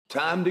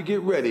Time to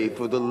get ready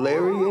for the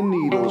Larry and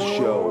Needles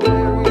Show.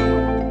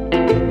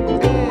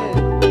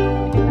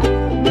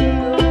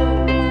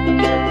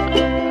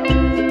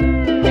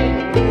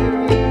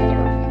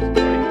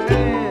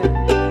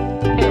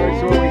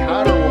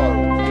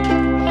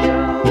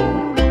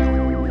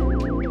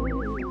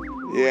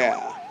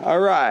 Yeah, all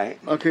right.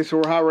 Okay, so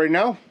we're hot right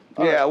now?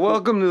 Yeah,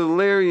 welcome to the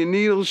Larry and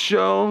Needles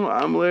Show.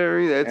 I'm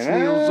Larry, that's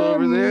Needles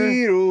over there.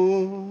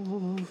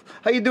 Needles.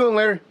 How you doing,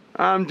 Larry?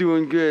 I'm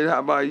doing good. How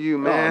about you,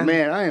 man? Oh,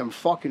 man, I am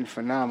fucking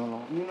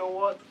phenomenal. You know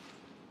what?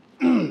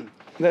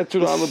 That's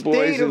what all the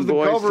boys in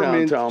Boys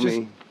Town tell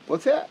me.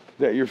 What's that?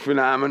 That you're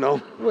phenomenal.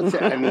 What's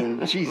that? I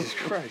mean, Jesus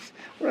Christ.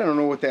 Well, I don't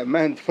know what that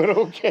meant, but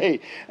okay.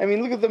 I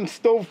mean, look at them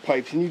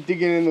stovepipes and you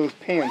digging in those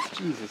pants.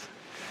 Jesus.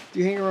 Do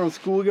you hang around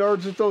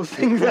schoolyards with those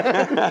things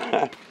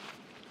on?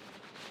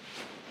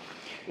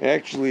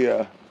 Actually,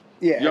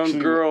 young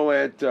girl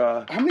at...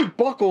 how many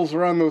buckles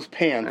are on those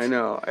pants? I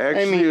know.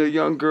 Actually, a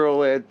young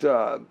girl at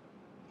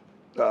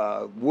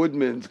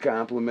Woodman's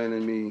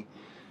complimented me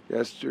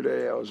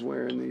yesterday. I was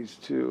wearing these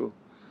too.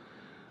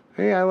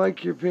 Hey, I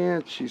like your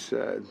pants, she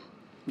said.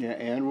 Yeah,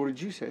 and what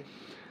did you say?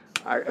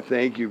 I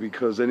thank you,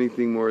 because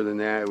anything more than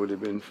that would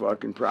have been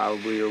fucking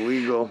probably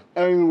illegal.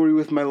 I mean, were you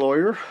with my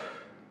lawyer?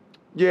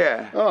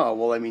 Yeah. Oh,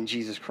 well, I mean,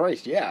 Jesus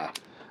Christ, yeah.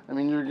 I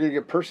mean, you're going to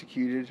get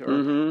persecuted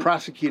or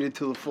prosecuted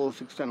to the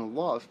fullest extent of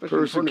law.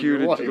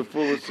 Persecuted to the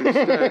fullest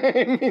extent.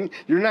 I mean,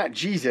 you're not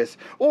Jesus.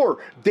 Or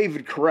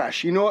David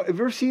Koresh. You know what? Have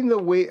you ever seen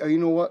you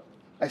know what?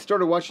 I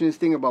started watching this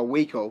thing about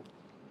Waco,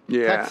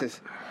 Texas.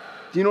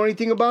 Do you know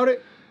anything about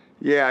it?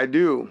 Yeah, I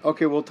do.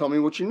 Okay, well, tell me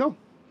what you know.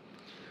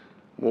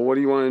 Well, what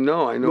do you want to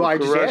know? I know. Well, I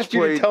just asked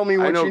you to tell me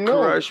what you know. I know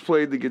Koresh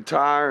played the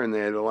guitar, and they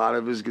had a lot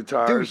of his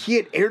guitars.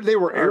 Dude, they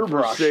were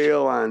airbrushed. For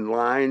sale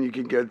online. You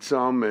could get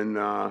some, and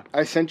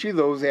I sent you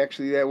those.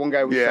 Actually, that one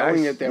guy was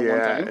selling it that one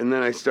time. And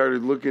then I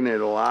started looking at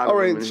a lot. All of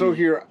right, them. so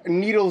here,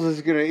 Needles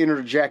is going to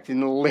interject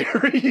in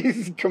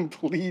Larry's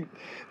complete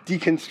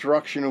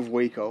deconstruction of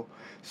Waco.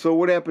 So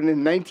what happened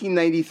in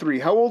 1993?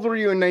 How old were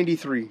you in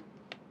 93?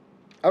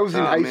 I was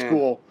in high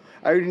school.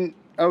 I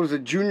was a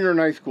junior in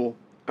high school.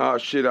 Oh,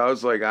 shit, I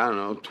was like, I don't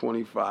know,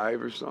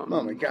 25 or something.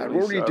 Oh, my God.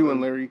 What were you doing,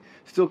 Larry?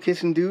 Still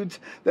kissing dudes?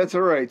 That's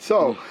all right.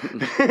 So,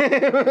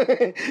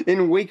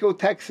 in Waco,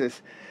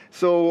 Texas.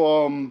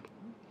 So,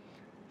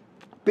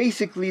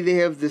 basically, they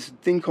have this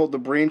thing called the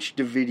Branch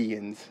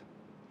Davidians.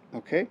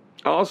 Okay?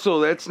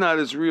 Also, that's not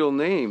his real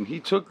name. He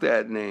took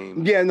that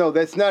name. Yeah, no,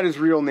 that's not his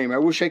real name. I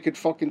wish I could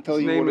fucking tell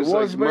you what it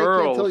was, like but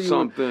Merle I can't tell you.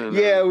 Something.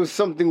 Yeah, it was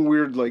something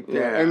weird like that.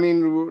 Yeah. I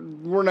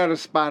mean, we're not a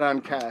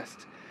spot-on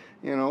cast,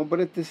 you know, but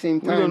at the same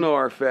time... We don't know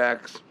our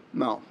facts.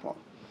 No.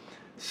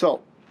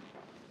 So...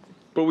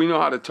 But we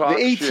know how to talk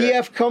The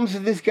ATF shit. comes to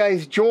this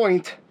guy's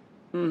joint,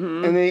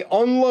 and they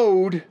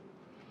unload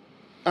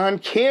on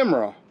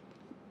camera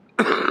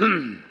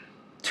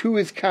to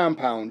his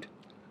compound.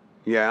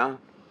 Yeah?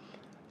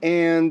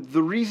 And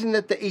the reason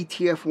that the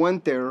ATF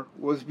went there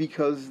was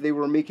because they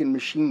were making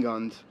machine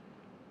guns.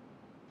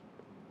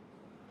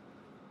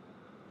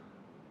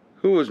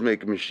 Who was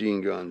making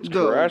machine guns? The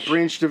Koresh?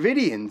 Branch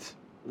Davidians.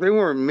 They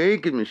weren't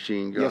making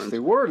machine guns. Yes, they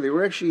were. They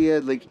were actually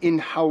had like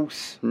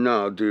in-house.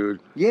 No,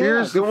 dude. Yeah,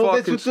 Here's the that's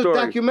fucking what story.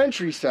 the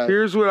documentary said.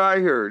 Here's what I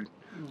heard.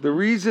 The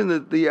reason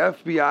that the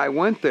FBI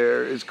went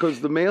there is because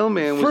the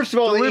mailman was First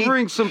of all,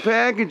 delivering some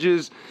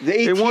packages,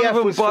 the and one of ATF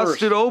them was busted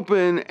first.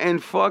 open,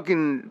 and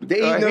fucking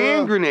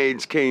hand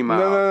grenades came out.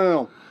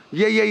 No.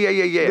 Yeah.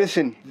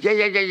 Listen. Yeah.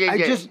 I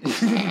just...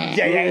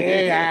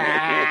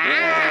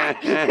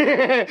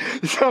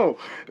 So,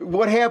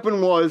 what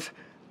happened was,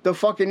 the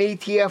fucking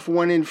ATF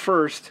went in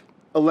first,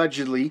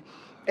 allegedly,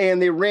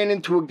 and they ran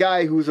into a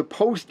guy who's a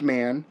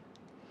postman,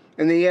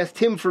 and they asked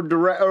him for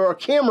or a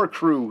camera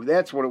crew,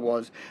 that's what it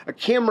was. A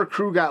camera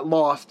crew got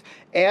lost,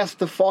 asked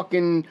the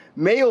fucking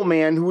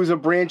mailman, who was a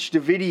Branch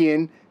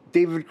Davidian,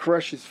 David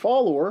Koresh's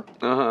follower.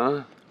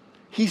 Uh-huh.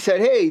 He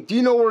said, hey, do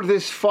you know where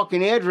this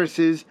fucking address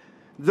is?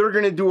 They're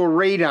going to do a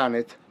raid on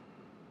it.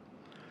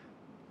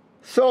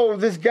 So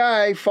this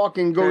guy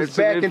fucking goes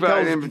back and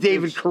tells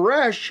David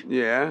Koresh.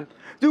 Yeah.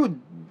 Dude,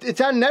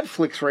 it's on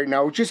Netflix right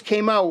now. It just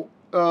came out,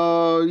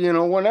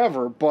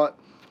 whenever. But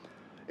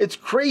it's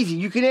crazy.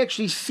 You can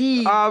actually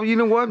see. You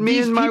know what? Me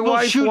and my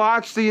wife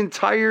watched the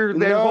entire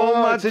whole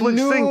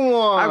Netflix thing.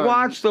 I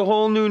watched the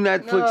whole new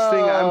Netflix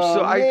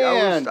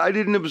thing. I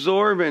didn't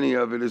absorb any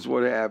of it. Is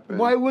what happened.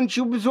 Why wouldn't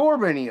you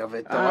absorb any of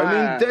it though?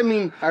 I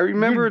mean, I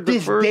remember the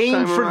first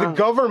time for around. the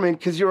government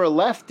because you're a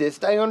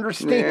leftist. I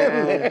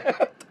understand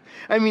that.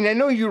 I mean, I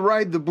know you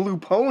ride the blue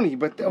pony,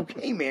 but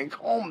okay, man,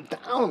 calm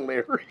down,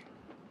 Larry.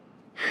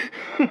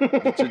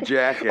 It's a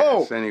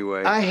jackass,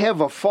 anyway. I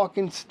have a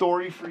fucking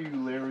story for you,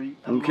 Larry.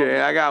 Okay,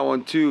 I got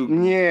one too.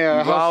 Yeah,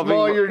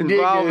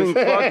 involving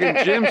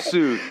fucking Jim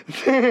Suit.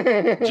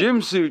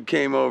 Jim Suit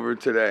came over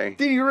today.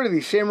 Did he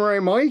really? Samurai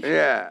Mike?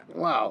 Yeah.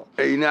 Wow.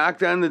 He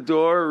knocked on the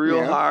door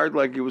real hard,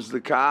 like it was the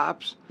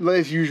cops.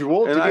 As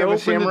usual. And I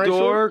opened the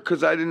door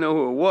because I didn't know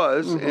who it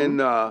was, and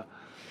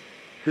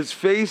His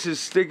face is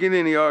sticking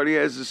in. He already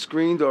has the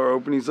screen door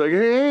open. He's like,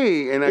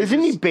 hey. And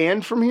Isn't he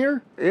banned from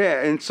here?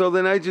 Yeah, and so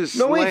then I just...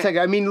 No, wait a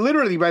second. I mean,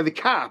 literally by the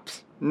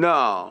cops.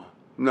 No,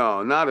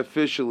 not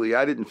officially.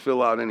 I didn't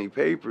fill out any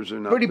papers or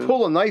nothing. But he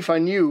pulled a knife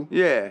on you.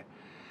 Yeah.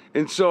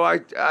 And so I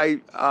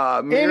And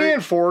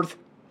Anforth.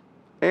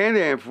 And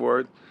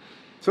Anforth.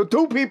 So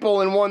 2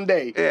 people in one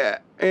day. Yeah.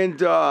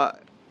 And,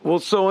 well,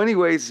 so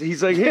anyways,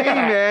 he's like, hey,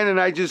 man. And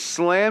I just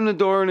slammed the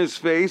door in his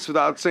face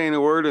without saying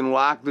a word and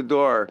locked the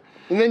door.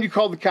 And then you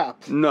called the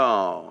cops.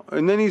 No.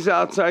 And then he's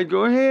outside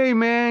going, hey,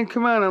 man,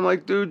 come on. I'm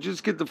like, dude,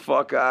 just get the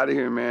fuck out of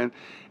here, man.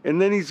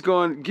 And then he's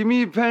going, give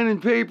me a pen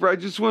and paper. I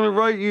just want to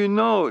write you a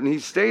note. And he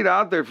stayed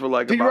out there for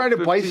like Did about you ride a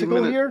 15 bicycle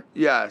minutes. here?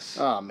 Yes.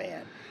 Oh,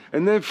 man.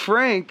 And then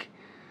Frank,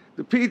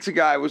 the pizza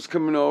guy, was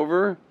coming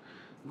over.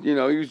 You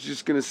know, he was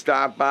just going to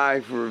stop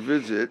by for a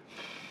visit.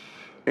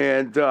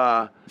 And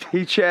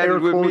he chatted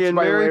with me and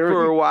Mary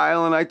for a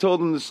while, and I told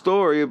him the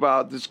story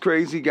about this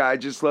crazy guy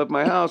just left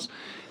my house.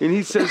 And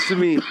he says to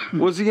me,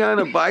 was he on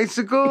a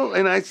bicycle?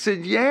 And I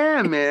said,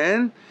 yeah,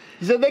 man.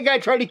 He said, that guy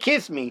tried to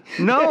kiss me.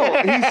 No,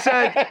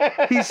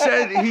 he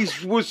said he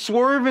was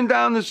swerving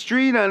down the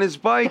street on his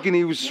bike, and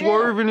he was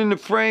swerving into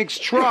Frank's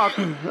truck.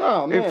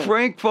 Oh, man. And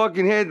Frank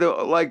fucking had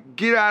to, like,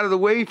 get out of the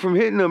way from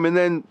hitting him, and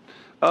then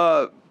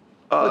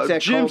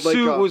Jim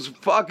Suit was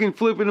fucking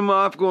flipping him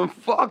off, going,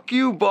 fuck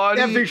you,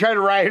 buddy. After he tried to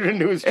ride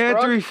into his truck?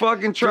 After he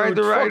fucking tried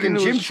to ride into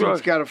his truck. Jim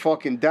Suit's got a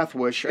fucking death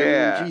wish. I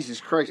mean, Jesus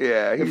Christ.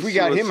 Yeah, if we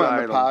got him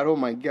on the pod, oh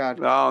my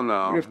God. Oh,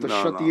 no. We have to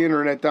shut the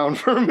internet down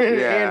for a minute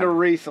and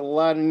erase a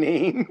lot of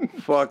names.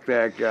 Fuck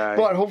that guy.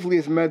 But hopefully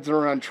his meds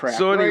are on track.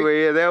 So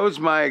anyway, yeah, that was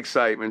my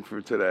excitement for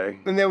today.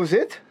 And that was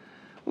it?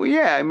 Well,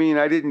 yeah, I mean,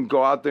 I didn't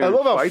go out there and fight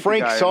the guy. I love how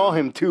Frank saw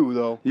him, too,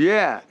 though.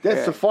 Yeah.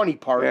 That's the funny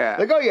part. Yeah.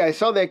 Like, oh, yeah, I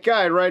saw that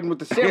guy riding with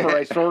the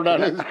samurai sword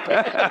on his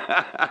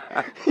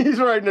back. He's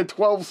riding a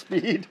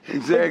 12-speed.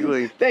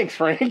 Exactly. Thanks,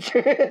 Frank.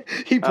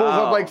 He pulls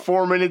up like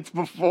 4 minutes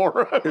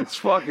before. It's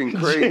fucking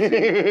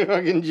crazy.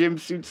 Fucking Jim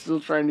Suit's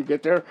still trying to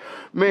get there.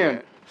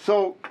 Man,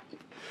 so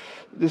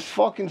this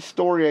fucking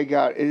story I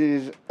got, it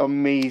is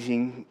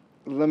amazing.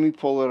 Let me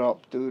pull it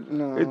up, dude.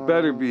 No. It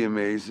better be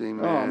amazing,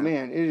 man. Oh,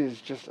 man, it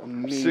is just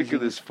amazing. I'm sick of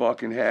this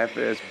fucking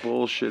half-ass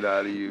bullshit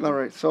out of you. All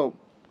right, so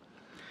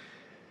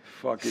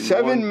fucking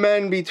 7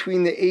 men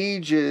between the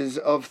ages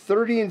of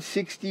 30 and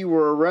 60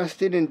 were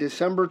arrested in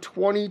December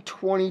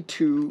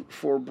 2022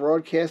 for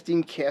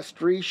broadcasting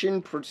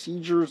castration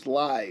procedures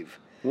live.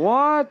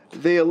 What?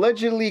 They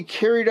allegedly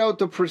carried out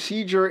the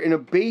procedure in a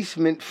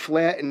basement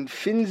flat in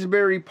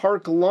Finsbury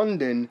Park,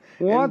 London,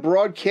 and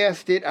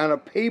broadcast it on a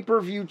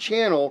pay-per-view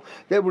channel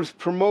that was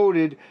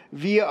promoted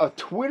via a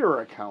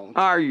Twitter account.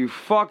 Are you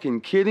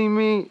fucking kidding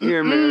me?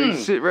 Here, Mary,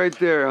 sit right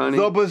there, honey.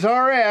 The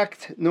bizarre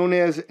act, known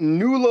as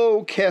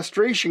Nulo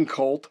Castration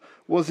Cult,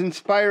 was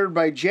inspired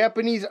by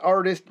Japanese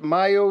artist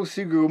Mayo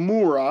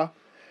Sugimura,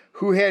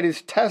 who had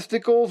his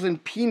testicles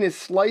and penis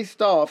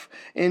sliced off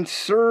and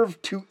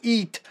served to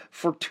eat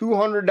for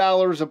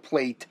 $200 a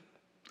plate.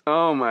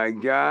 Oh, my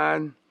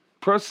God.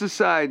 Press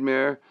aside,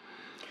 Mayor.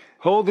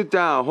 Hold it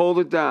down. Hold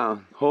it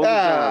down. Hold it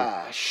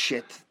down. Ah,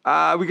 shit.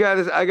 I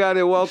got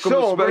to welcome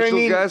a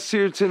special guest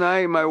here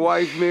tonight. My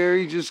wife,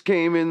 Mary, just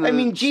came in the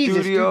studio.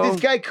 Jesus, dude, this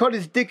guy cut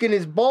his dick and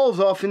his balls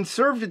off and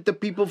served it to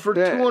people for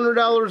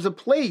 $200 a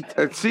plate.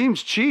 It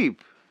seems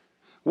cheap.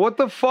 What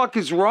the fuck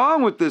is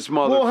wrong with this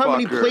motherfucker? Well, how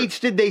many plates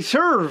did they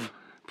serve?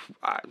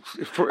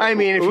 I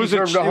mean, if he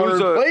served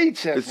 100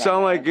 plates, it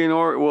sounded like if it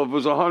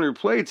was 100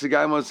 plates, the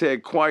guy must have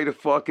had quite a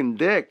fucking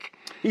dick.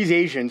 He's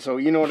Asian, so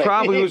you know what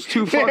I mean. It was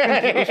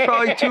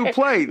probably 2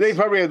 plates. They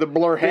probably had to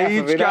blur half of it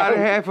out. They each got a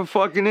half a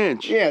fucking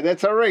inch. Yeah,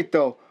 that's all right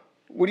though.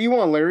 What do you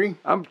want, Larry?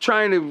 I'm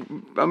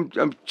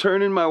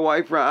turning my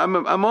wife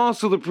around. I'm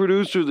also the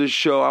producer of this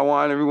show. I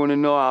want everyone to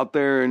know out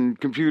there in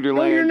computer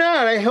land. No, you're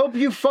not. I help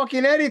you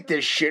fucking edit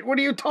this shit. What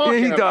are you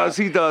talking about?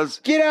 He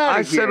does. Get out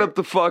of here. I set up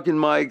the fucking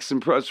mics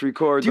and press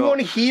record. Do you want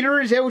a heater?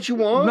 Is that what you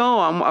want? No,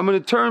 I'm going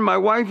to turn my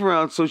wife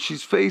around so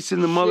she's facing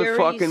the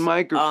motherfucking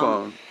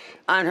microphone.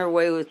 On her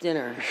way with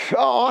dinner. Oh,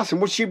 awesome.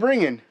 What's she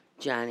bringing?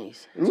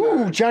 Johnny's.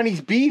 Ooh,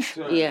 Johnny's beef?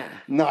 Yeah.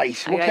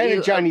 Nice. What kind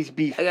of Johnny's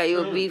beef? I got you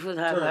a beef with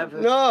hot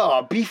peppers.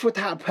 No, beef with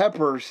hot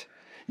peppers.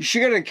 You should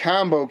get a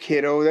combo,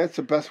 kiddo. That's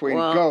the best way to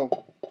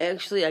go.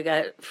 Actually, I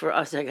got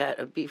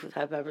a beef with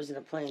hot peppers and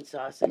a plain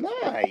sausage.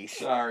 Nice.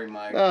 Sorry,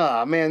 Mike.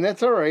 Ah, man,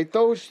 that's all right.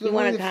 You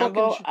want a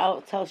combo? I'll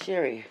tell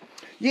Sherry.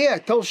 Yeah,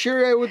 tell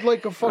Sherry I would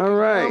like a fucking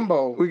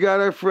combo. We got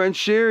our friend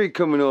Sherry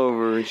coming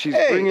over, and she's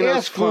bringing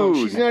us food.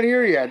 She's not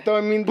here yet.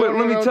 But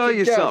let me tell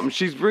you something.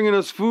 She's bringing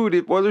us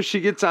food. Whether she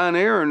gets on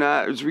air or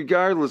not, it's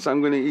regardless.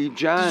 I'm going to eat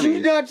Johnny's. Did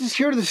you not just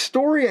hear the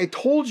story I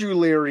told you,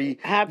 Larry?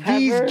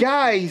 These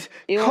guys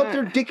cut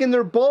their dick and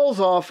their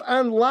balls off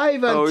on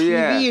live on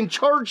TV and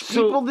charge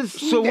people to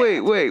see So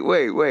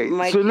wait.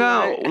 Mike, so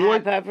now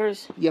hot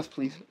peppers? Yes,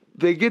 please.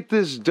 They get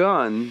this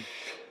done.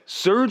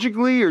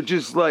 surgically or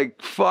just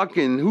like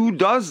fucking? Who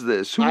does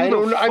this? Who I the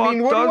don't know. fuck I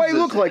mean, what do does I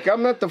look this? like?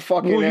 I'm not the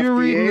fucking Well, you're FDA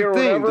reading the or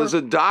thing. whatever. Does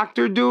a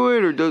doctor do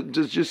it, or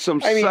does just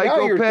some I mean, now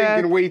you're psychopath?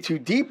 thinking way too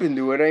deep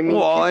into it. I mean,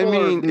 Well, I people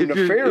are mean, if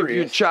you're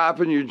nefarious.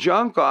 chopping your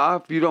junk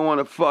off, you don't want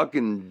to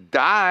fucking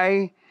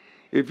die.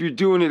 If you're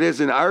doing it as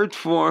an art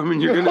form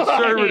and you're going to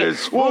serve it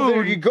as food. Well,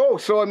 there you go.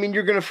 So, I mean,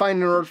 you're going to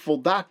find an artful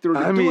doctor to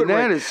I do mean, it that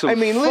right. is some I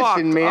mean, fucked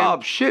listen, man.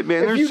 up shit,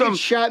 man. If There's you some get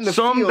shot in the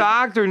some field,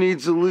 doctor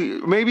needs to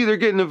leave. Maybe they're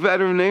getting a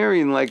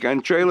veterinarian like on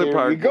Trailer There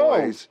Park you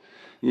go. Boys.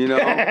 You know?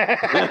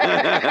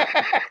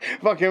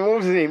 Fucking, what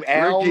was his name?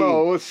 Al? Ricky.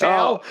 No,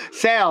 Sal? Oh.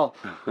 Sal.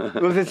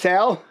 Was it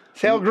Sal?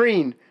 Sal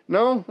Green.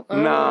 No?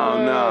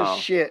 No.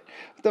 Shit.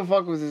 What the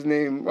fuck was his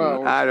name?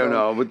 Oh, I don't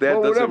know, but that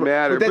doesn't whatever.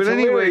 matter. But, that's But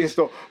anyways- hilarious,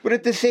 though. But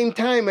at the same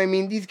time, I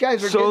mean, these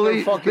guys are So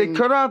getting their fucking... they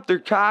cut off their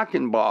cock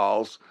and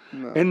balls.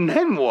 And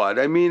then what?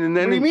 I mean, and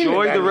then What do you mean,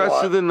 enjoy and the then rest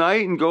what? of the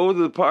night and go to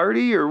the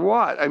party or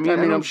what? I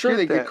mean, I'm sure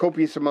they get get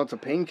copious amounts of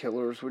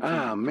painkillers. Which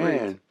Ah, is man.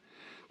 great.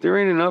 There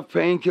ain't enough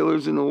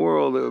painkillers in the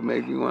world that would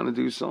make me want to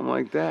do something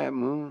like that,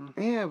 Moon.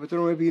 Yeah, but there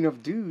don't be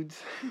enough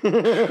dudes. What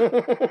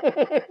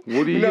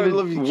are you No, I gonna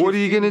love you, What are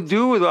you gonna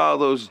do with all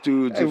those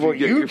dudes? If Well, you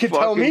get you your can tell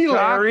fucking me, cock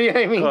Larry.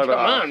 I mean, cut come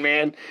off? on,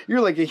 man. You're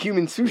like a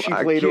human sushi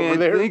I plate over can't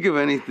there. think of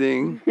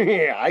anything.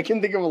 Yeah, I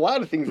can think of a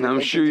lot of things. I'm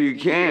that sure you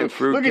can,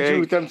 Look at you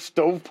with fruitcake. them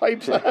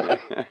stovepipes.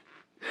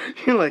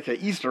 You're like an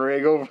Easter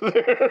egg over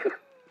there.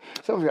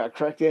 Someone's got to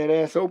crack that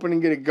ass open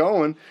and get it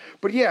going.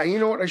 But yeah, you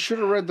know what? I should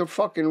have read the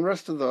fucking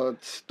rest of the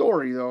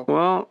story, though.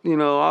 Well, you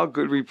know, all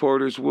good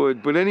reporters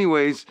would. But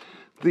anyways,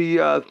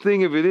 the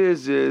thing of it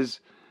is,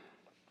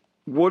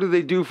 what do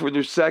they do for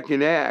their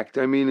second act?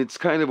 I mean, it's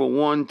kind of a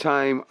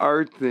one-time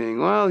art thing.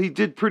 Well, he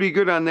did pretty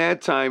good on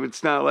that time.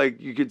 It's not like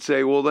you could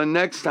say, well, then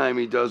next time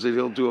he does it,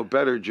 he'll do a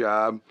better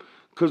job.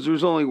 Because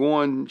there's only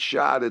one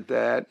shot at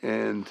that.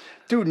 And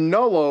Dude,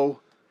 Nullo,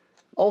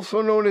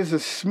 also known as a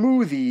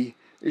smoothie,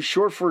 is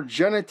short for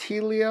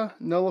genitalia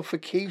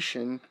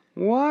nullification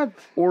what?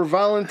 or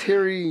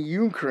voluntary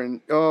urine.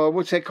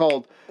 What's that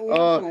called?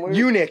 weird-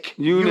 Eunuch.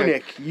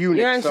 Eunuch. Eunuch.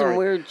 You're on some sorry.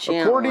 weird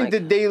channel, According like- to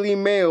Daily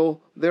Mail,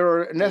 there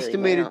are an Daily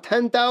estimated Mail.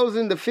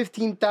 10,000 to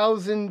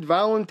 15,000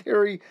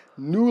 voluntary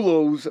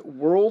nulos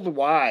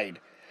worldwide.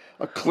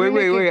 A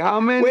clinic Wait. How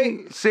many?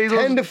 Wait, Say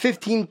 10 those to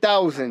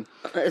 15,000.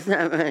 It's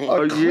not many.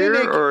 a year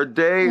clinic- or a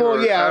day Well,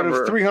 or yeah, out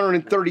ever? of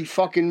 330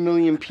 fucking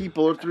million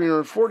people or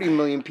 340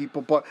 million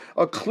people, but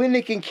a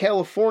clinic in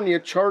California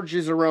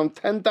charges around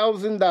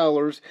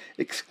 $10,000,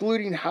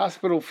 excluding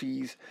hospital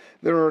fees.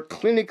 There are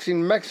clinics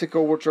in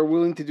Mexico which are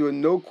willing to do a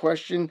no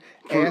question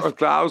For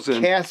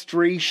 1,000.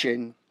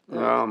 castration.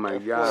 Oh, my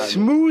God.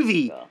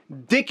 Smoothie,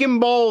 dick and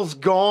balls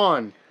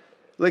gone,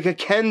 like a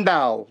Ken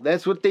doll.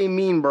 That's what they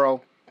mean,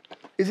 bro.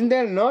 Isn't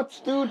that nuts,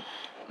 dude?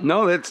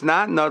 No, that's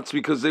not nuts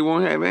because they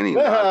won't have any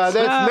nuts.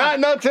 That's not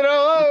nuts at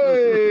all.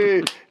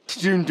 Hey.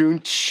 Dun, dun,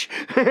 tsh.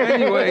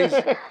 Anyways,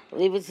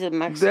 Leave it to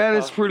Mexico. that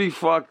is pretty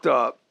fucked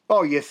up.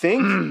 Oh, you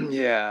think?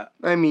 Yeah.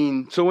 I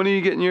mean, So when are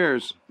you getting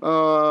yours?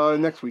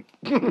 next week.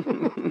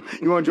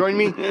 You want to join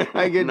me?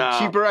 I get No.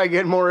 cheaper. I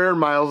get more air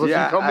miles if you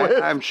come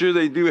with. I'm sure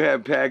they do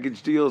have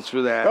package deals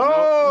for that.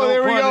 Oh, No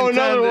there we pun go.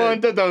 Another one.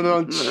 intended. Dun,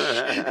 dun,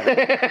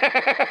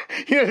 dun.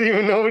 He doesn't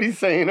even know what he's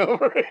saying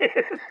over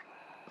here.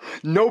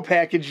 No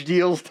package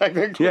deals,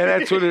 technically. Yeah,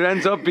 that's what it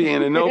ends up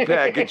being, a no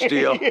package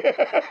deal.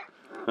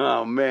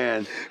 Oh,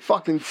 man.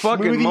 Fucking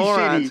Fucking Smoothie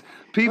morons. City.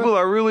 People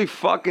are really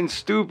fucking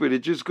stupid. It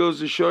just goes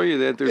to show you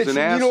that there's It's-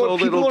 an you know asshole what?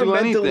 People that'll are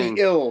do mentally anything.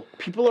 ill.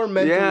 People are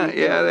mentally Yeah, ill.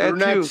 that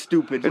They're too. not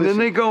stupid. And then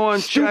they go on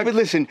Stupid, check.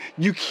 listen,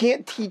 you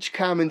can't teach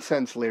common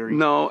sense, Larry.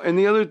 No, and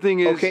the other thing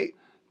is, Okay.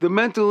 the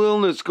mental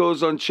illness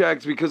goes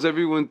unchecked because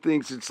everyone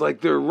thinks it's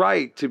like their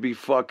right to be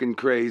fucking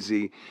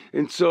crazy.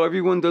 And so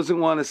everyone doesn't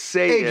want to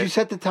say Hey, it. did you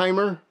set the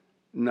timer?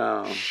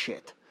 No,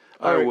 Shit.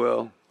 I All right.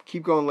 will.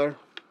 Keep going, Larry.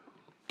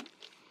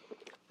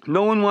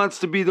 No one wants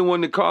to be the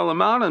one to call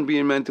them out on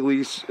being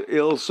mentally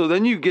ill. So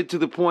then you get to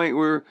the point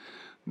where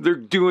they're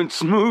doing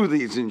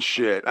smoothies and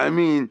shit. I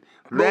mean,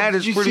 that did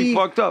is you pretty see-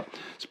 fucked up.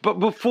 But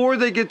before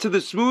they get to the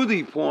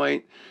smoothie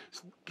point,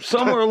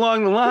 somewhere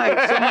along the line,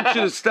 someone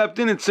should have stepped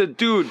in and said,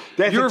 dude,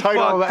 That's you're the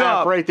title of the fucked app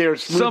up. right there,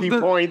 Smoothie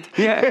Point.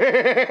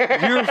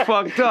 Yeah, you're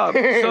fucked up.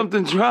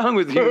 Something's wrong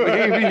with you.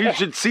 Maybe you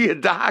should see a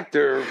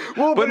doctor,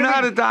 Well, but but I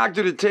not mean- a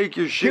doctor to take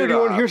your shit Here, do you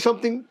want to off. hear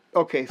something?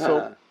 Okay,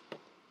 so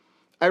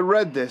I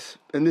read this,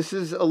 and this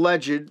is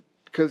alleged,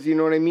 because you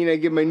know what I mean? I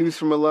get my news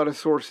from a lot of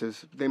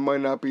sources. They might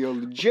not be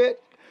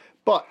legit,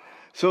 but,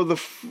 so the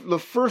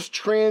first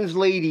trans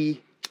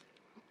lady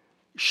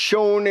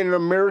shown in an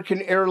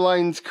American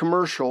Airlines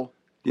commercial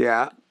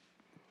Yeah.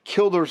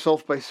 killed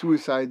herself by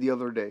suicide the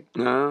other day.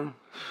 No,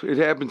 it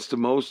happens to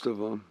most of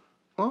them.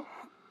 Well,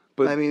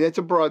 But- I mean, that's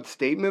a broad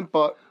statement,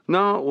 but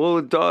No, well,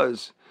 it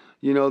does.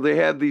 You know, they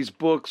have these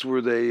books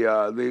where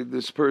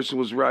this person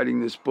was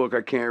writing this book.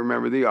 I can't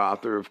remember the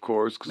author, of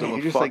course, because I'm you're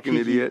a just like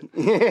fucking Kiki. idiot.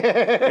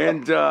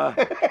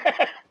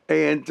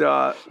 And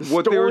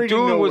what they were Story to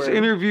doing was nowhere.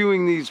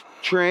 interviewing these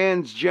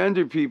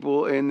transgender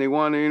people, and they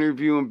want to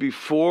interview them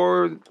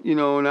before,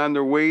 and on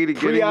their way to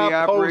getting the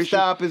Pre-op, operation.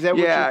 post-op, is that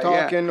what you're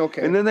talking? Yeah.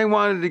 Okay. And then they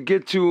wanted to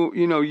get to,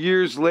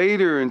 years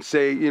later and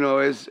say,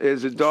 as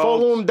adults.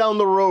 Follow them down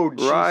the road.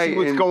 Right. See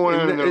what's going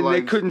on in their and lives.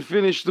 they couldn't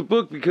finish the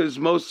book because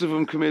most of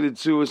them committed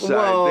suicide.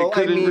 Well, they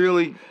couldn't I mean-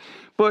 really.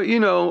 But,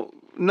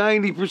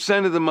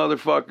 90% of the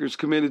motherfuckers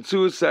committed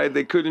suicide.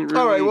 They couldn't really.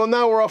 All right, well,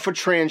 now we're off of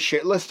trans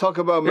shit. Let's talk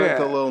about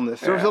mental Yeah, illness.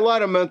 There's yeah. a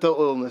lot of mental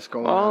illness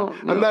going on.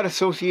 no. I'm not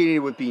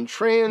associated with being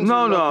trans.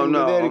 No, or nothing to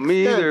that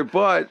me extent. either.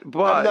 But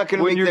not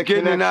gonna when make you're that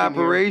getting an connection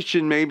here.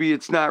 operation, maybe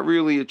it's not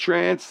really a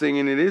trans thing,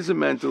 and it is a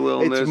mental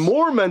illness. It's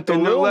more mental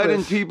and they're illness.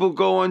 letting people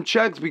go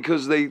unchecked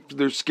because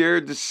they're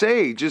scared to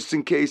say, just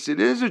in case it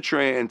is a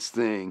trans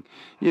thing.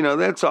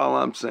 That's all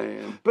I'm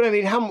saying. But I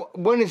mean,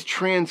 when has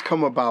trans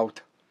come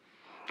about?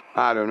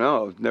 I don't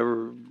know. It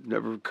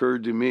never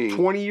occurred to me.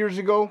 20 years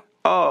ago?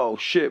 Oh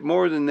shit,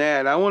 more than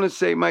that. I want to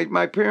say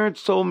my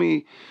parents told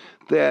me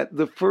that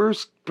the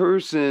first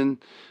person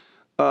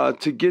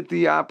to get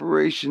the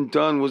operation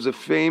done was a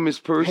famous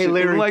person Hey,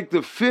 Larry. in like the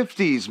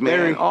 50s, man.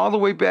 Larry. All the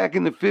way back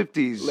in the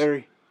 50s.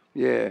 Larry,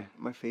 Yeah.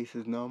 my face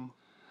is numb.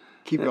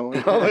 Keep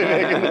going. All the way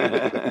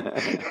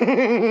back in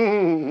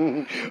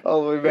the,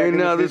 all the way back And in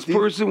the this 50s.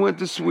 person went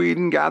to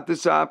Sweden, got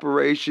this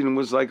operation, and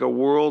was like a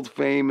world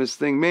famous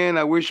thing. Man,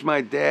 I wish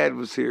my dad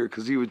was here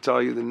because he would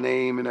tell you the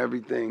name and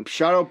everything.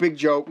 Shout out Big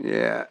Joe.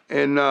 Yeah,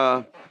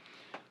 and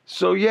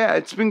so yeah,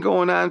 it's been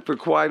going on for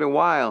quite a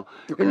while.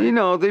 Okay.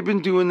 And they've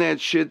been doing that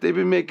shit. They've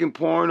been making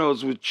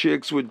pornos with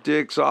chicks with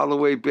dicks all the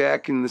way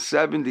back in the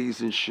 70s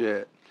and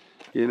shit.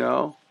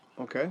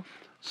 Okay.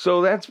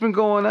 So that's been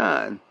going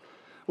on.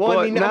 Well, But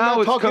I mean, now I'm not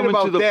it's talking coming to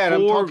about the that.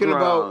 I'm talking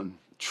about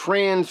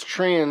foreground.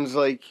 trans.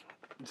 Like,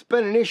 it's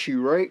been an issue,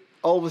 right?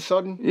 All of a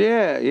sudden.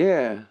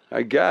 Yeah,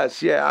 I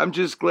guess. Yeah, I'm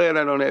just glad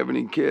I don't have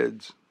any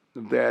kids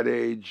of that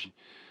age.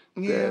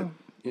 Yeah.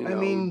 That, I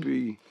mean, would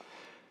be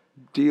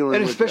dealing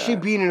and with especially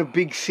that. being in a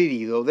big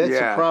city, though. That's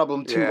Yeah, a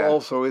problem, too, yeah.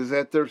 also, is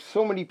that there's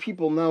so many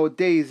people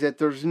nowadays that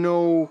there's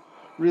no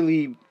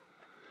really...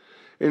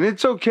 And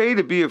it's okay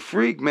to be a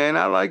freak, man.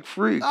 I like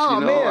freaks. Oh,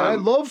 man, I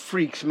I'm love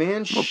freaks,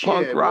 man. a Shit.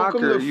 punk Welcome rocker.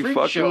 to the You freak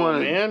fucking show,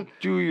 want man. to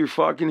do your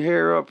fucking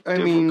hair up I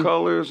different mean-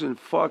 colors and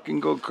fucking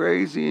go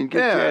crazy and get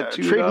Yeah,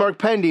 tattooed trademark up.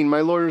 pending.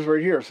 My lawyer's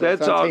right here. So That's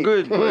it's on all tape.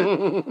 good,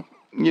 but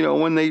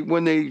when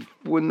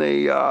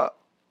they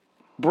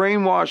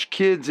brainwash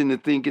kids into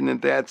thinking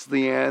that that's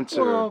the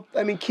answer. Well,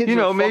 I mean, kids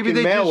are maybe fucking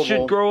they malleable. just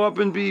should grow up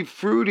and be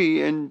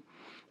fruity, and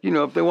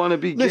if they want to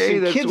be gay,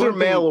 Listen, that's kids one are thing.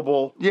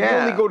 malleable. They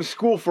Yeah. only go to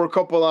school for a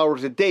couple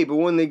hours a day, but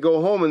when they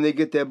go home and they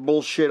get that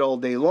bullshit all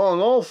day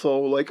long, also,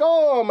 like,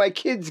 oh, my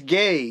kid's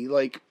gay.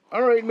 Like,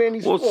 all right, man,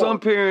 he's Well, four. some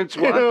parents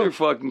want their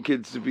fucking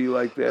kids to be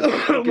like that. They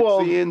think Well-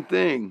 it's the in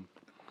thing.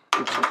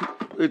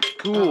 It's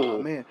cool.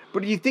 Oh, man.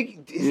 But do you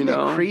think, isn't You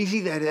know? that crazy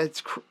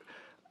that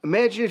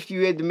imagine if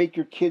you had to make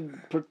your kid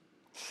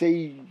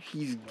say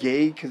he's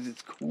gay because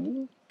it's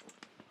cool?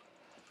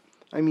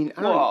 I mean,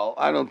 I don't Well,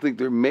 I don't think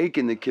they're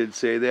making the kids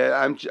say that.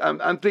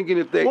 I'm thinking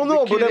if they. Well,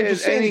 no, the kid but I'm has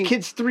just saying any- the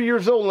kid's 3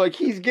 years old, like,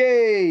 he's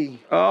gay.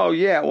 Oh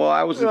yeah, well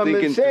I wasn't I'm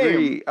thinking saying.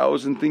 3. I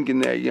wasn't thinking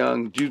that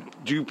young.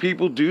 Do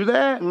people do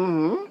that?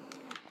 Mm-hmm.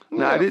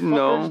 No, I didn't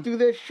know. do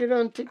that shit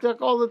on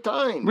TikTok all the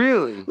time.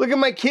 Really? Look at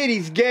my kid,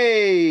 he's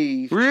gay.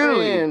 He's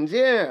Really? trans,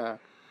 yeah.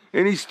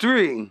 And he's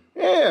 3.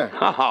 Yeah.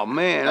 Oh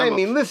man. I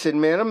mean, listen,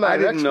 man, I'm not I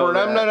an didn't know expert.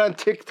 I'm that. not on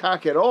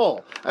TikTok at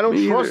all. I don't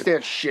Me trust either.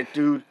 that shit,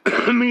 dude.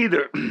 me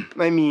either.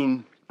 I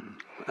mean,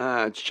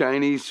 It's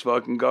Chinese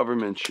fucking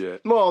government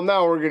shit. well,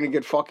 now we're going to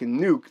get fucking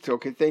nuked.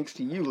 Okay, thanks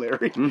to you,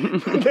 Larry.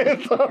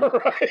 That's all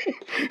right.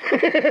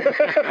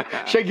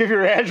 Should I give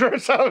your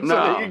address out so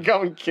No. they can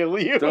come and kill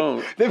you?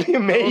 Don't. That'd be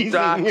amazing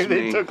dox if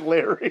they me. took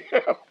Larry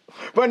out.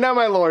 But not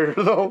my lawyer,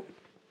 though.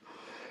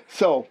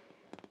 So,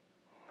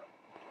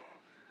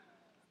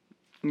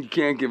 You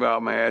can't give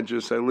out my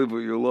address. I live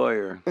with your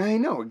lawyer. I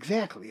know,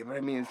 exactly. But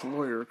I mean, it's the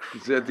lawyer.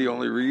 Is that the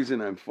only reason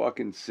I'm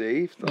fucking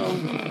safe, though?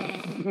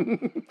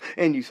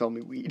 And you sell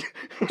me weed.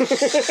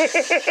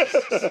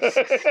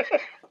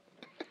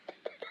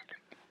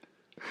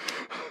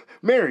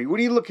 Mary, what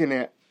are you looking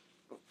at?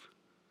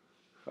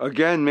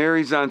 Again,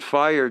 Mary's on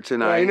fire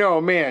tonight. I know,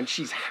 man.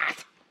 She's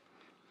hot.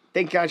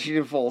 Thank God she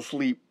didn't fall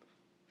asleep.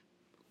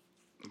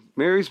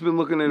 Mary's been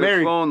looking at Mary.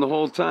 her phone the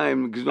whole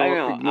time, I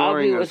know. I'll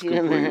ignoring be us with you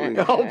in a completely.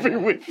 minute. I'll be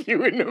with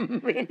you in a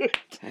minute.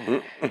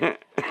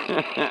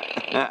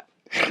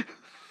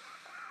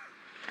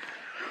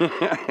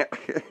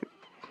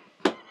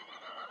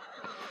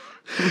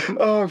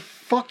 Oh,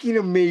 fucking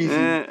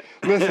amazing.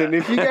 Listen,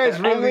 if you guys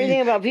I'm really...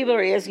 reading about people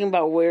are asking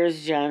about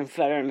where's John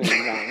Fetterman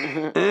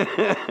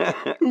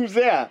from. Who's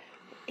that?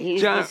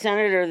 He's John- the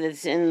senator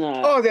that's in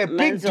the Oh, that big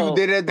mental-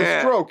 dude that had the Yeah,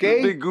 stroke, the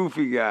eh? big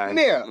goofy guy.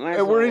 Yeah. Might as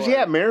And where well is he work.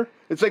 at, Mayor?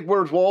 It's like,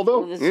 where's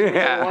Waldo? This-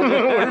 Yeah.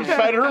 Where's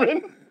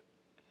Fetterman?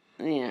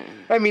 Yeah.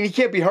 I mean, he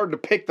can't be hard to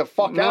pick the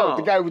fuck No, out.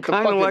 The guy with the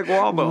kinda fucking like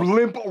Waldo.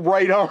 limp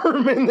right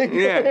arm and the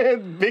Yeah.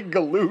 big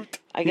galoot.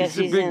 I guess He's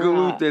the he's big in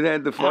galoot that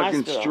had the fucking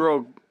hospital.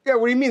 stroke. Yeah,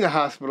 what do you mean the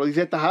hospital? He's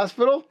at the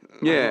hospital?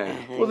 Yeah.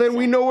 Well, then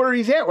we know where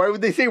he's at. Why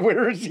would they say,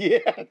 where is he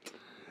at?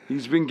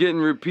 He's been getting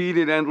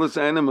repeated endless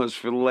enemas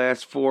for the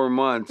last 4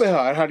 months.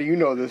 Well, how do you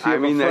know this? You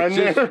have a friend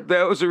there?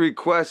 that was a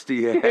request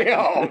he had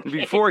Yeah, okay.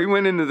 before he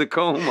went into the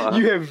coma.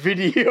 You have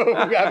video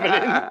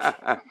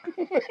evidence.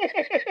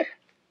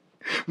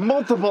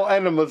 Multiple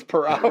enemas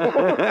per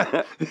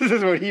hour. This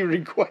is what he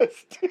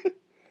requested.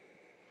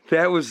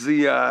 That was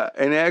the,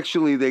 and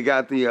actually they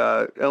got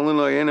the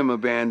Illinois Enema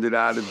Bandit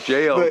out of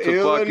jail The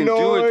to fucking do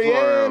Illinois it for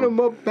him.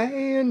 Enema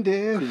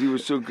Bandit. Because he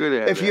was so good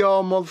at it. If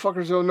y'all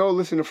motherfuckers don't know,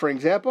 listen to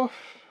Frank Zappa.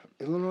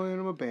 Illinois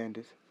Enema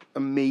Bandit.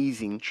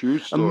 Amazing. True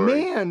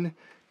story. A man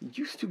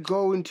used to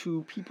go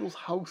into people's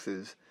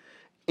houses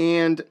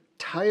and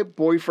tie up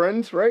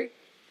boyfriends, right?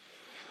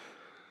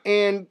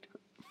 And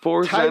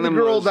Force tie the enemas.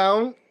 girl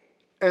down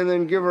and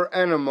then give her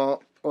enema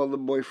while the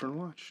boyfriend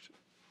watched.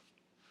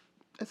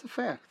 That's a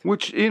fact.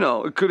 Which, you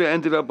know, it could have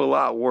ended up a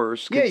lot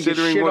worse, Yeah, you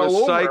considering shit what all a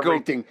over psycho.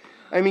 everything.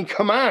 I mean,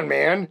 come on,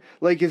 man.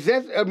 Like, is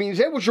that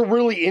what you're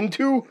really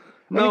into?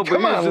 No, but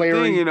come here's on, the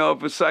Larry. thing, you know,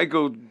 if a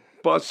psycho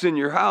busts in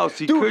your house,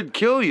 he Dude, could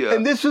kill you.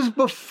 And this was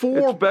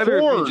before it's better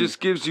porn. if he just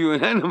gives you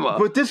an enema.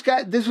 But this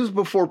was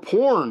before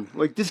porn.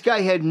 Like, this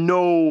guy had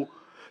no...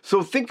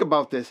 So think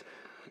about this.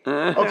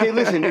 Okay,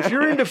 listen, if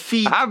you're into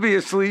feet...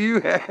 Obviously,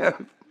 you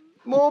have.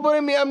 Well, but I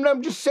mean,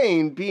 I'm just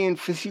saying, being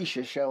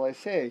facetious, shall I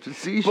say.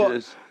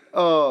 Facetious.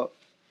 But,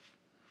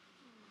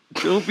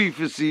 Don't be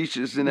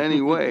facetious in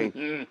any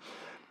way.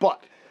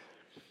 but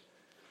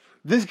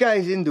this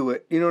guy's into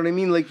it. You know what I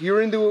mean? Like,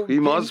 you're into... He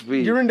must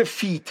be. You're into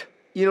feet.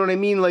 You know what I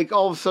mean? Like,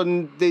 all of a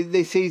sudden,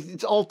 they say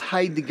it's all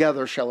tied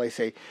together, shall I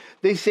say.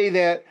 They say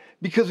that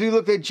because we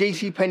looked at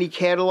JCPenney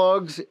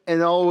catalogs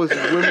and all was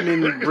women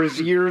in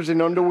brasiers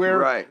and underwear.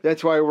 Right.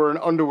 That's why we're in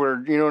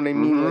underwear. You know what I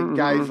mean? Like,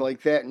 guys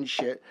like that and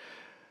shit.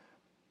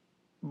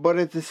 But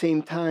at the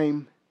same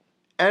time,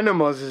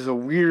 enemas is a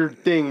weird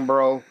thing,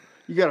 bro.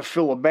 You got to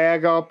fill a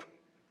bag up.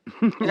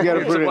 You got to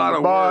It's put a it lot in the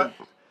of butt.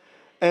 work.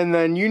 And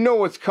then you know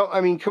what's coming. I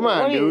mean, come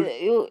on, dude.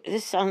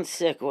 This sounds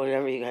sick,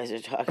 whatever you guys are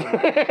talking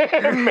about.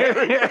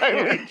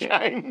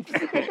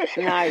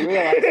 No, I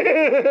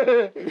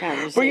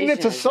realize. But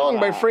it's a song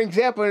by Frank.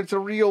 Frank Zappa, and it's a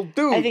real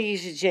dude. I think you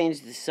should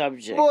change the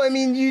subject. Well, I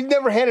mean, you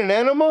never had an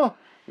enema?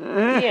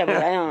 Yeah, but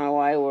I don't know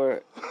why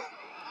we're...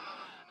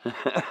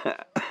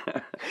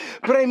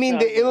 But I mean,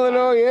 the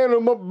Illinois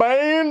Enema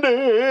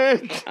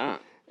Bandit.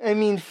 I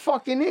mean,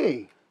 fucking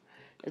A.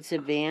 It's a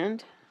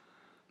band?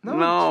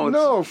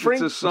 No,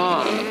 Frank. it's a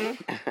song.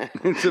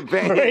 It's a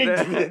band.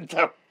 It's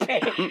a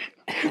band,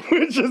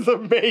 which is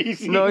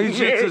amazing. No, he's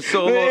just a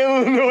solo. The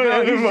Illinois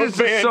No, Enema he's just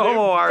a Bandit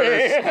solo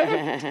artist.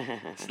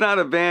 band. It's not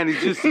a band.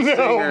 He's just a No,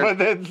 singer. but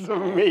that's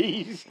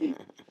amazing.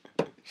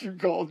 You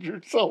called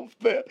yourself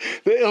that.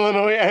 The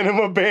Illinois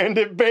Enema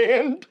Bandit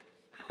Band.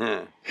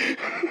 How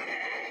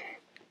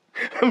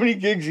many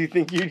gigs do you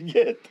think you'd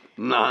get?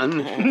 None.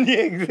 Yeah,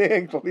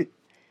 exactly.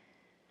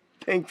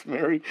 Thanks,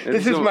 Mary.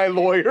 This is some- my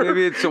lawyer.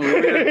 Maybe it's some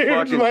weird Here's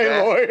fucking my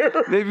bath-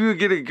 lawyer. Maybe we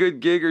get a good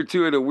gig or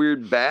two at a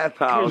weird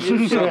bathhouse or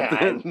I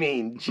something.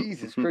 mean,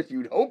 Jesus Christ,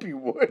 you'd hope you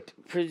would.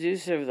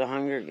 Producer of the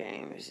Hunger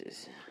Games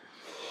is...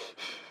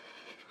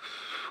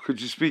 Could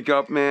you speak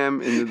up,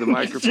 ma'am, into the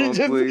microphone, She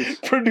just- please?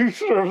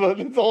 Producer of it,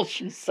 that's all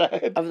she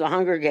said. Of the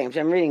Hunger Games.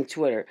 I'm reading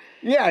Twitter.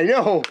 Yeah, I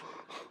know.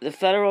 The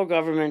federal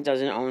government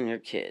doesn't own your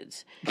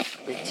kids.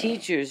 The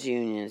teachers'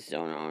 unions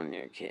don't own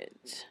your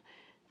kids.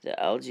 The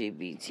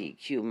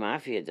LGBTQ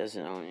mafia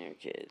doesn't own your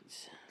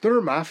kids. They're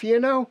a mafia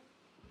now?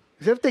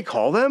 Is that what they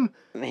call them?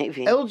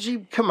 Maybe.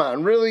 LG, come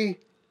on, really?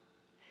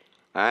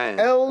 I LG.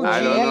 don't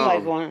They know. act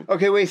like one.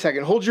 Okay, wait a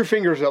second. Hold your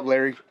fingers up,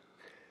 Larry.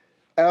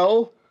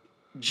 L,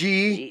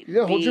 G.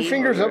 Yeah, hold your B.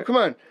 fingers up. Come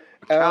on.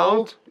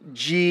 L, Count.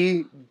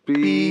 G,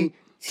 B,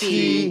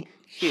 T,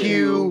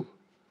 Q,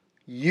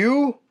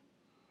 U.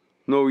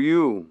 No,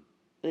 you.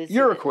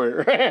 You're a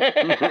queer.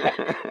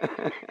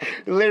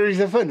 Larry's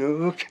a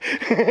fanook.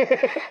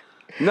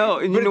 No,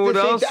 and you But know at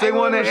what the same else time, they I don't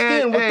want to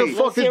add? understand what the Hey,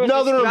 fuck hear is what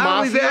another this- not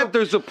only mafia. that,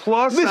 there's a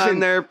plus Listen, on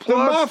there. the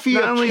Plus, mafia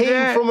not only came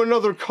that, from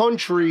another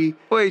country.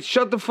 Wait,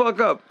 shut the fuck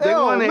up. They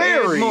Oh, want to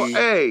add Larry. more.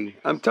 Hey,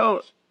 I'm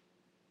telling.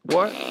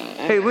 What?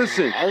 Hey,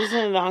 listen. I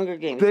listen to the Hunger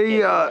Games.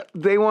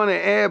 They want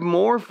to add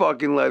more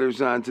fucking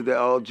letters onto the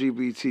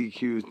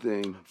LGBTQ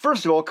thing.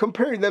 First of all,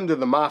 comparing them to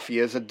the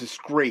mafia is a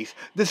disgrace.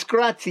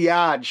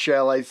 Disgraziad,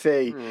 shall I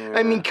say.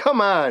 I mean,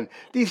 come on.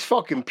 These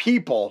fucking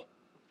people.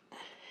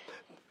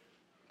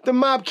 The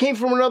mob came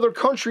from another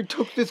country,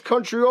 took this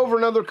country over,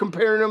 and now they're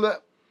comparing them to...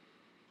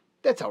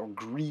 That's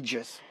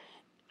egregious.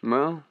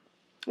 Well,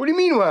 What do you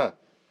mean, what?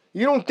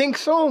 You don't think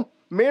so,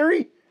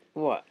 Mary?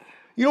 What?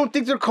 You don't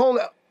think they're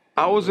calling...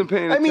 I wasn't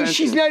paying I attention. mean,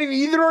 she's not even...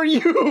 Either are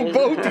you.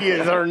 Both of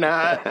you are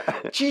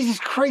not. Jesus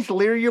Christ,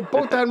 Larry, you're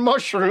both on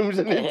mushrooms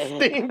and it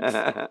stinks.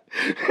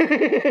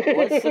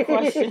 What's the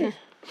question?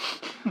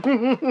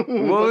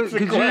 Well,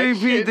 could you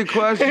repeat the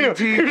question,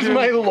 teacher? Here's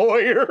my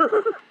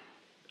lawyer.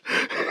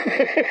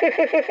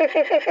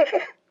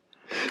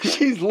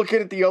 She's looking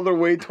at the other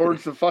way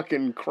towards the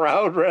fucking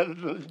crowd rather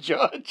than the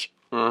judge.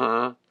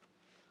 Uh-huh.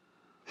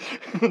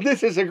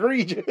 This is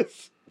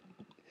egregious.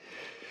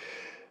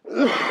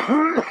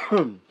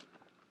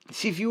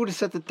 See, if you would have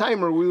set the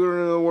timer, we would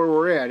know where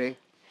we're at, eh?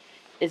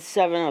 It's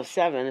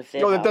 7:07. If they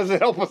No, that doesn't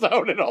help us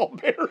out at all,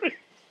 Barry.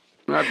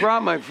 I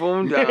brought my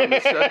phone down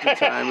to set the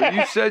timer.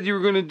 You said you were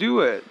going to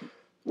do it.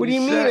 What do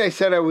you mean I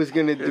said I was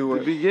going to do At it?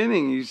 the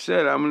beginning, you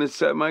said, I'm going to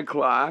set my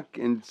clock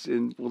and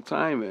we'll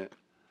time it.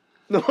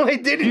 No, I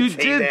didn't You say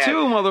did that.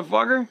 too,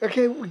 motherfucker.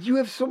 Okay, you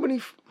have so many...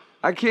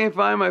 I can't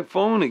find my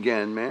phone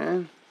again,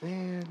 man.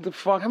 Man, What the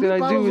fuck how did many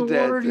I do bottles with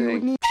of water that do you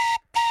thing? need?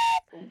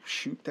 Oh,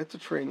 shoot, that's a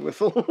train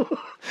whistle.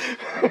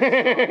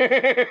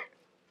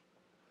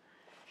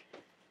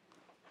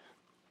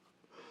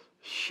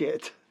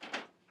 Shit.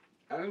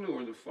 I don't know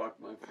where the fuck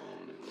my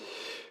phone is.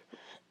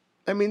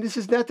 I mean, this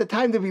is not the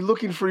time to be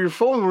looking for your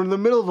phone. We're in the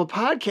middle of a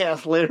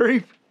podcast,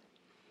 Larry.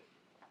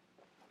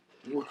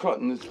 We're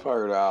cutting this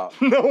part out.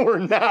 No, we're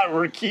not.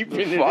 We're keeping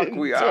The it fuck in.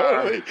 we are.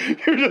 Totally.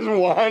 You're just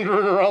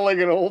wandering around like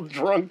an old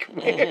drunk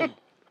man.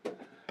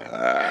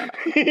 Yeah,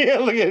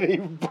 look at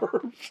him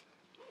burps.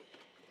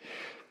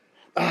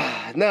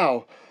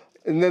 Now,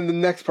 and then the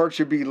next part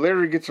should be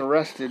Larry gets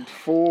arrested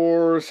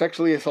for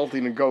sexually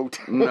assaulting a goat.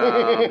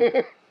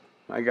 No.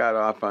 I got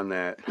off on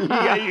that.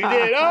 Yeah, you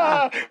did.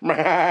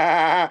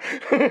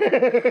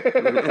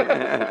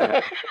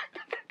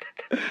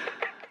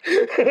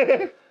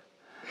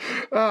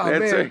 Oh,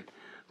 That's man. like,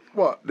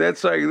 What?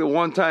 that's like the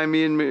one time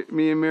me and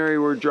Mary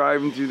were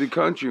driving through the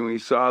country and we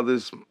saw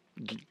this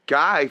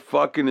guy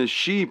fucking a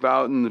sheep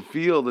out in the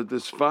field at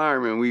this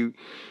farm, and we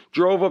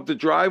drove up the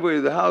driveway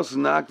to the house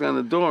and knocked on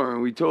the door,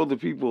 and we told the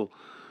people,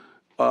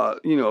 a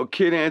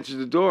kid answered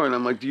the door, and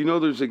I'm like, do you know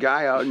there's a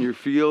guy out in your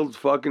field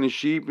fucking a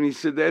sheep? And he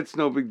said, that's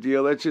no big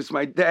deal, that's just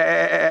my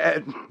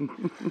dad.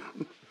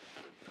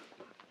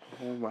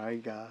 Oh my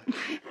God.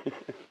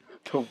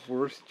 The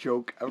worst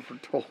joke ever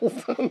told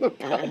on the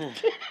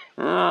podcast.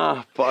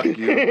 Ah, fuck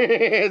you.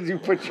 As you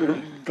put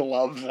your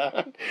gloves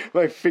on.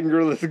 My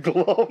fingerless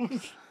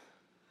gloves.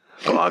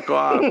 Fuck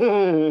off.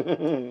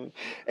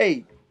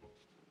 Hey.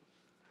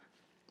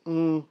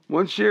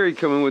 When's Sherry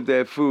coming with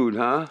that food,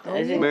 huh?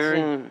 I think Mary?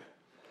 soon.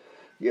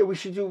 Yeah, we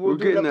should do. We'll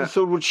do an getting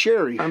episode with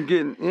Sherry. I'm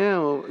getting,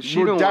 well, she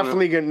We're don't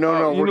definitely wanna, gonna.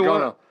 No, you we're know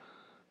gonna. what?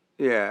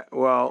 Yeah,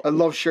 well, I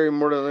love Sherry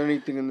more than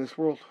anything in this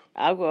world.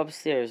 I'll go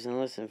upstairs and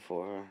listen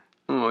for her.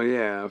 oh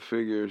yeah,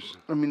 figures.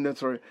 I mean,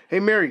 that's all right. Hey,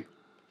 Mary.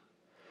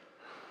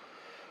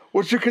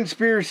 What's your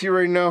conspiracy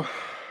right now?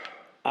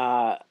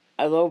 A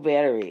low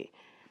battery.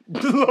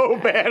 Low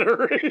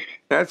battery.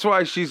 That's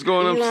why she's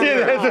going Elon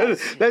upstairs.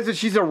 Musk. That's it.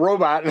 She's a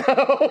robot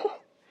now.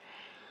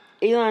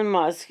 Elon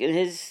Musk and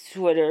his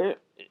Twitter,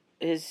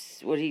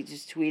 what he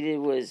just tweeted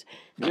was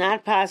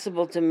not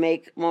possible to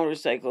make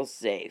motorcycles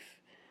safe.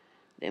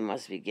 They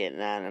must be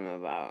getting on him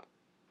about.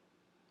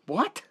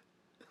 What?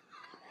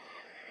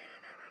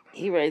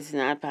 He writes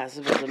not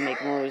possible to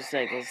make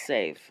motorcycles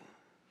safe.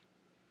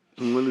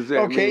 What does that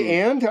mean?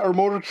 Okay, and are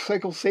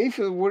motorcycles safe?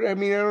 What, I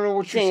mean, I don't know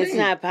what you're Saying saying. it's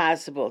not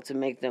possible to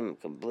make them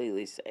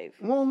completely safe.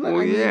 Well, no,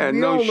 Well, I mean, yeah, we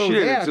no all know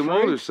shit. that, It's a right?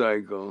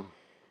 motorcycle.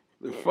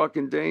 They're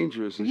fucking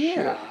dangerous and Yeah,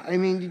 shit. I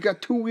mean, you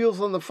got two wheels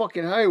on the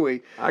fucking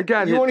highway. I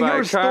got You hit wanna by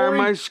hear a a car on story?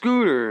 my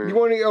scooter. You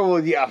want to? Oh,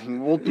 well, yeah.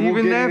 We'll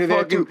Even get that into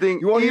fucking too. thing,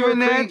 You want to hear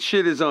even a that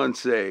shit is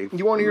unsafe.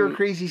 You want to hear a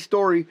crazy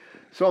story?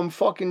 So I'm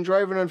fucking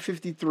driving on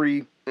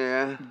 53,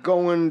 Yeah,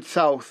 going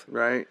south,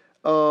 right.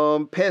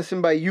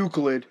 passing by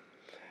Euclid.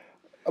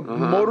 A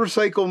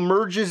motorcycle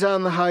merges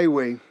on the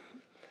highway.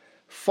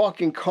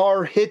 Fucking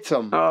car hits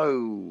him.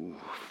 Oh,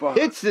 fuck.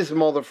 Hits this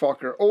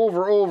motherfucker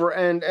over,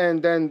 and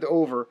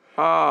over.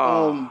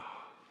 Oh,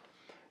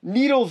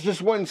 Needles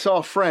just went and saw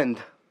a friend.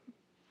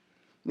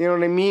 You know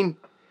what I mean?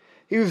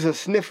 He was a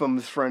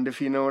Sniffum's friend, if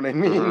you know what I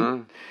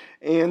mean.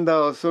 And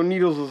so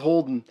Needles was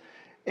holding.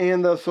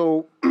 And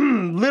so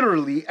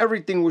literally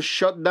everything was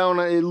shut down.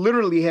 It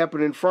literally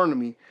happened in front of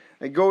me.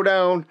 I go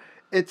down.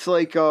 It's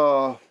like,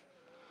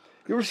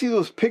 you ever see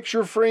those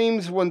picture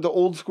frames when the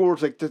old school,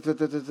 it's like,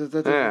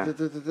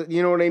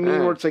 you know what I mean?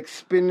 Where it's like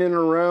spinning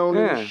around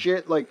and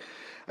shit. Like,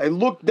 I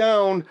look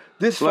down,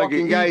 this Like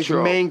fucking an guy's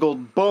intro.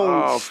 mangled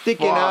bones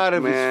sticking fuck, out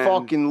of man. his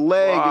fucking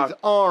leg, his Fuck.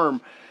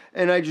 arm.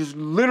 And I just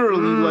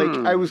literally,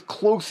 like, I was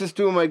closest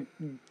to him. I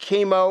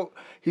came out.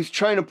 He's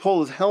trying to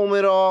pull his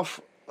helmet off.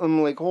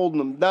 I'm, like,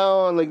 holding him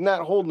down. Like,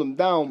 not holding him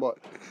down, but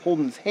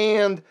holding his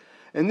hand.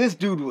 And this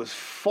dude was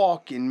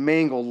fucking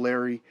mangled,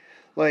 Larry.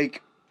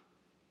 Like,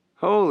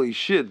 holy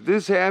shit!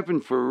 This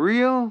happened for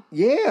real?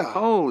 yeah.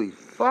 Holy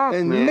fuck,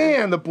 And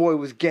man, the boy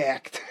was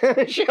gacked,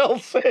 I shall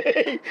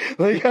say.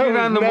 Like, The kid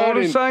on the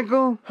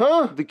motorcycle?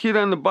 Huh? The kid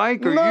on the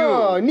bike or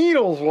No, you?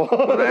 Needles was.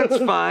 Well, that's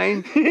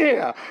fine.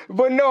 Yeah,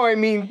 but no, I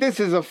mean, this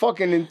is a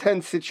fucking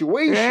intense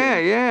situation. Yeah,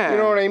 yeah. You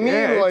know what I mean?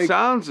 Yeah, it like,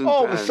 sounds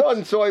all of a intense.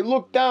 sudden, so I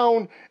look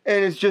down,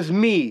 and it's just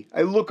me.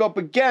 I look up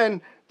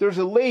again, there's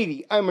a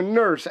lady. I'm a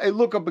nurse. I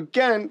look up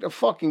again, the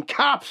fucking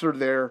cops are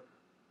there.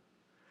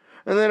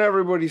 And then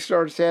everybody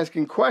starts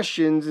asking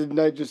questions, and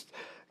I just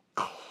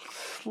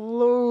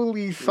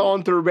slowly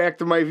saunter back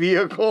to my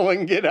vehicle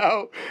and get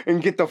out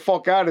and get the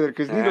fuck out of there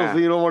because Needles,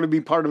 you don't want to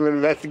be part of an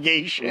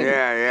investigation.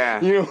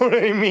 Yeah. You know what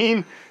I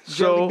mean?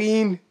 Jelly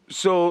bean.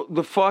 So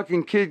the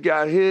fucking kid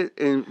got hit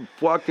and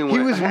fucking He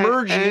went was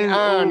merging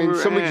on and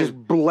somebody just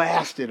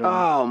blasted him.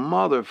 Oh,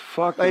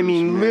 motherfucker. I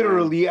mean,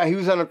 literally, he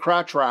was on a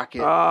crotch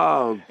rocket.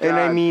 Oh, God. And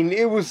I mean,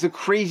 it was the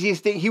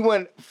craziest thing. He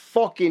went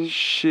fucking...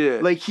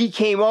 Shit. Like, he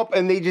came up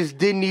and they just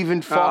didn't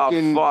even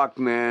fucking... Oh, fuck,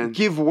 man.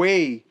 Give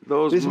way.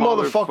 This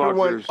motherfucker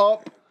went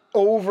up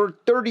over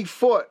 30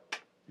 foot.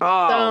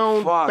 Oh,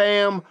 down, fuck.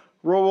 Bam,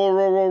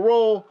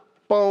 roll.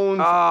 Bones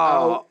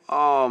out.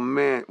 Oh,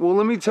 man. Well,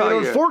 let me tell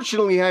you.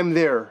 Unfortunately, I'm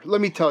there.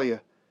 Let me tell you.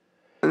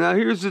 Now,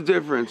 here's the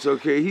difference,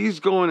 okay? He's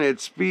going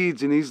at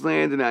speeds and he's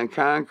landing on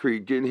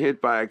concrete, getting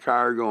hit by a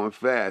car going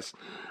fast.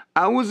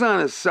 I was on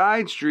a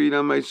side street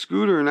on my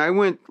scooter and I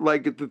went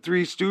like at the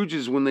Three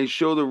Stooges when they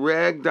show the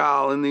rag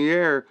doll in the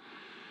air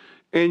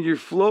and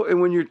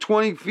and when you're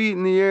 20 feet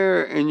in the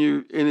air and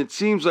it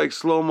seems like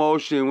slow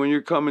motion, when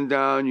you're coming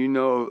down, you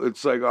know,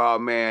 it's like, oh,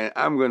 man,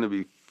 I'm going to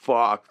be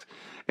fucked.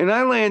 And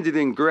I landed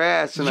in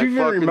grass. And Did you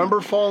even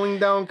remember falling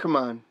down? Come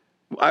on.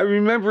 I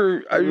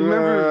remember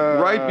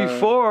right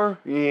before.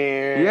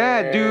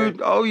 Yeah, dude.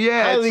 Oh,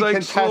 yeah. Highly it's like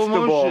contestable.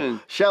 slow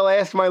motion. Shall I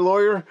ask my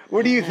lawyer?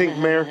 What do you think,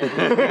 Mayor?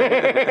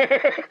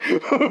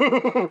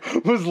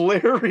 Was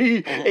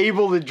Larry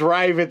able to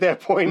drive at that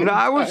point? No,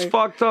 I was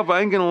fucked up.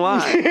 I ain't going to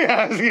lie. Yeah,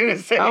 I was going to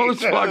say. I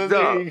was fucked up.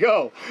 There you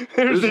go.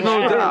 There's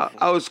no doubt.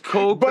 I was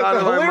coked out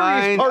of my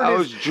mind. I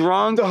was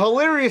drunk. The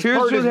hilarious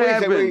part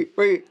is,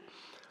 wait.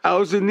 I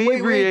was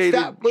inebriated,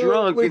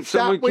 drunk, and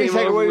someone came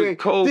over with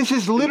coke. This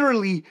is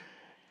literally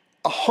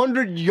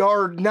 100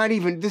 yards, not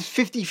even, this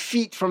 50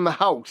 feet from the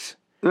house.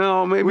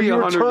 No, maybe 100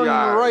 yards. You were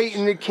turning right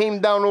and it came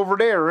down over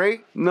there,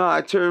 right? No,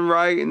 I turned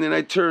right and then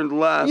I turned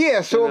left.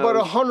 Yeah, so about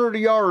 100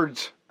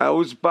 yards. I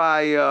was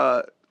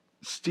by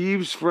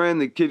Steve's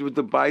friend, the kid with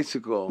the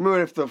bicycle. We might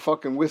have to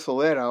fucking whistle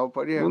that out,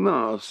 but yeah. Well,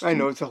 no. I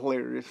know, it's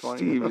hilarious. Funny.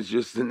 Steve is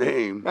just the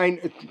name.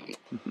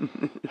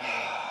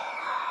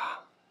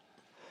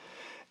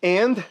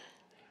 And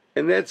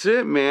that's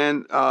it,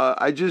 man.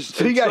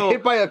 So you got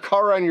hit by a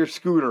car on your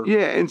scooter.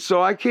 Yeah, and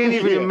so I can't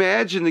even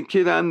imagine the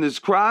kid on this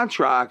crotch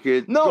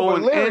rocket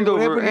going Larry, end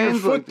over end.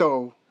 Your foot,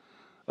 though?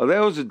 Oh, that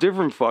was a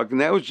different fucking.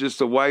 That was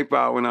just a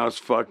wipeout when I was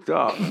fucked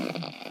up.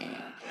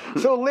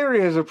 So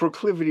Larry has a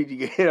proclivity to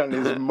get hit on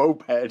his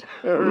moped.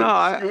 No,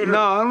 I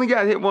only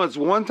got hit once.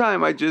 One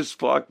time I just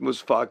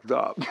was fucked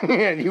up.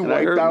 And you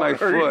wiped out my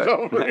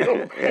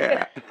foot.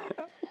 Yeah.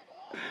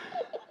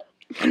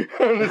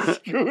 On a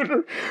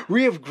scooter.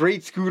 We have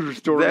great scooter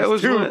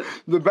stories too.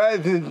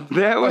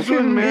 That was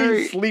when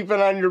Mary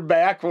sleeping on your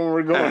back when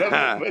we're going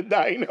up to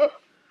Medina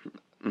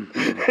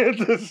at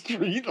the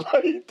street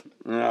light.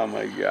 Oh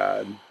my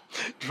God!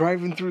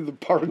 Driving through the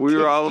park. We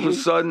were all of a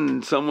sudden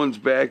in someone's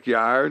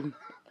backyard.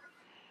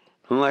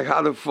 I'm like,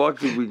 how the fuck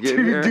did we get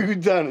here? Two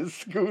dudes on a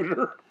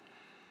scooter.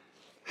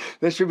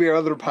 That should be our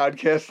other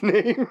podcast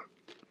name.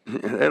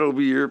 That'll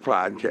be your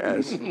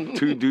podcast.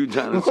 Two dudes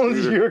on a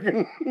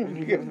scooter.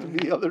 You have to be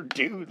the other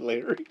dude,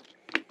 Larry.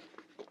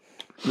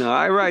 No,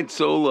 I ride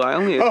solo.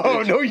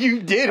 No,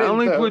 you didn't. I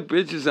only put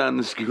bitches on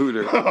the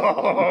scooter.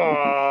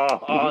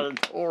 Oh,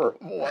 that's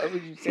horrible. Why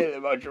would you say that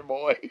about your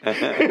boy?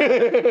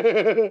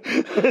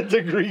 That's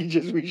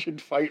egregious. We should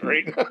fight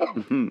right now.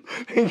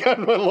 Hang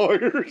on, my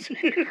lawyer's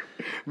here.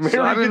 Mary,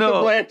 so I don't know.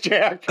 The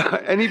blackjack.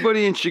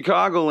 Anybody in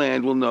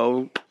Chicagoland will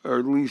know, or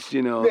at least,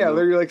 you know. Yeah,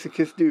 Larry likes to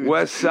kiss dudes.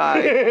 West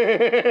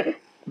Side.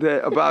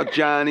 About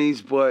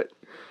Johnny's, but...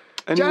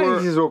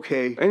 Johnny's is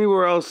okay.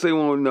 Anywhere else they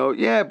won't know.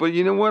 Yeah, but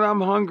you know what?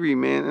 I'm hungry,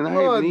 man, and I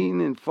haven't eaten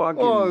in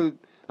fucking...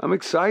 I'm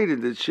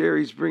excited that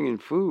Sherry's bringing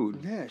food.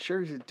 Yeah,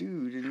 Sherry's a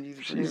dude.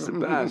 And she's the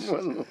best.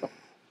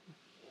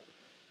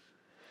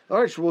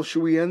 All right, well,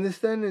 should we end this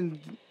then and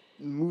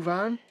move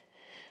on?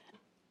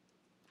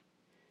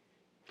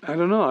 I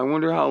don't know. I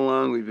wonder how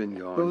long we've been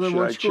going. Well, then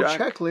let's go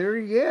check,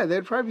 Larry. Yeah,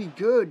 that'd probably be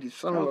good, you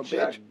son of a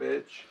bitch.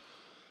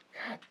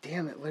 God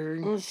damn it,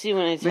 Larry. Let's see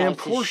when I talk to Man,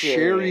 poor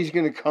Sherry's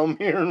going to come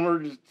here and we're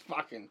just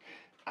fucking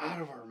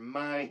out of our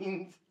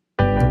minds.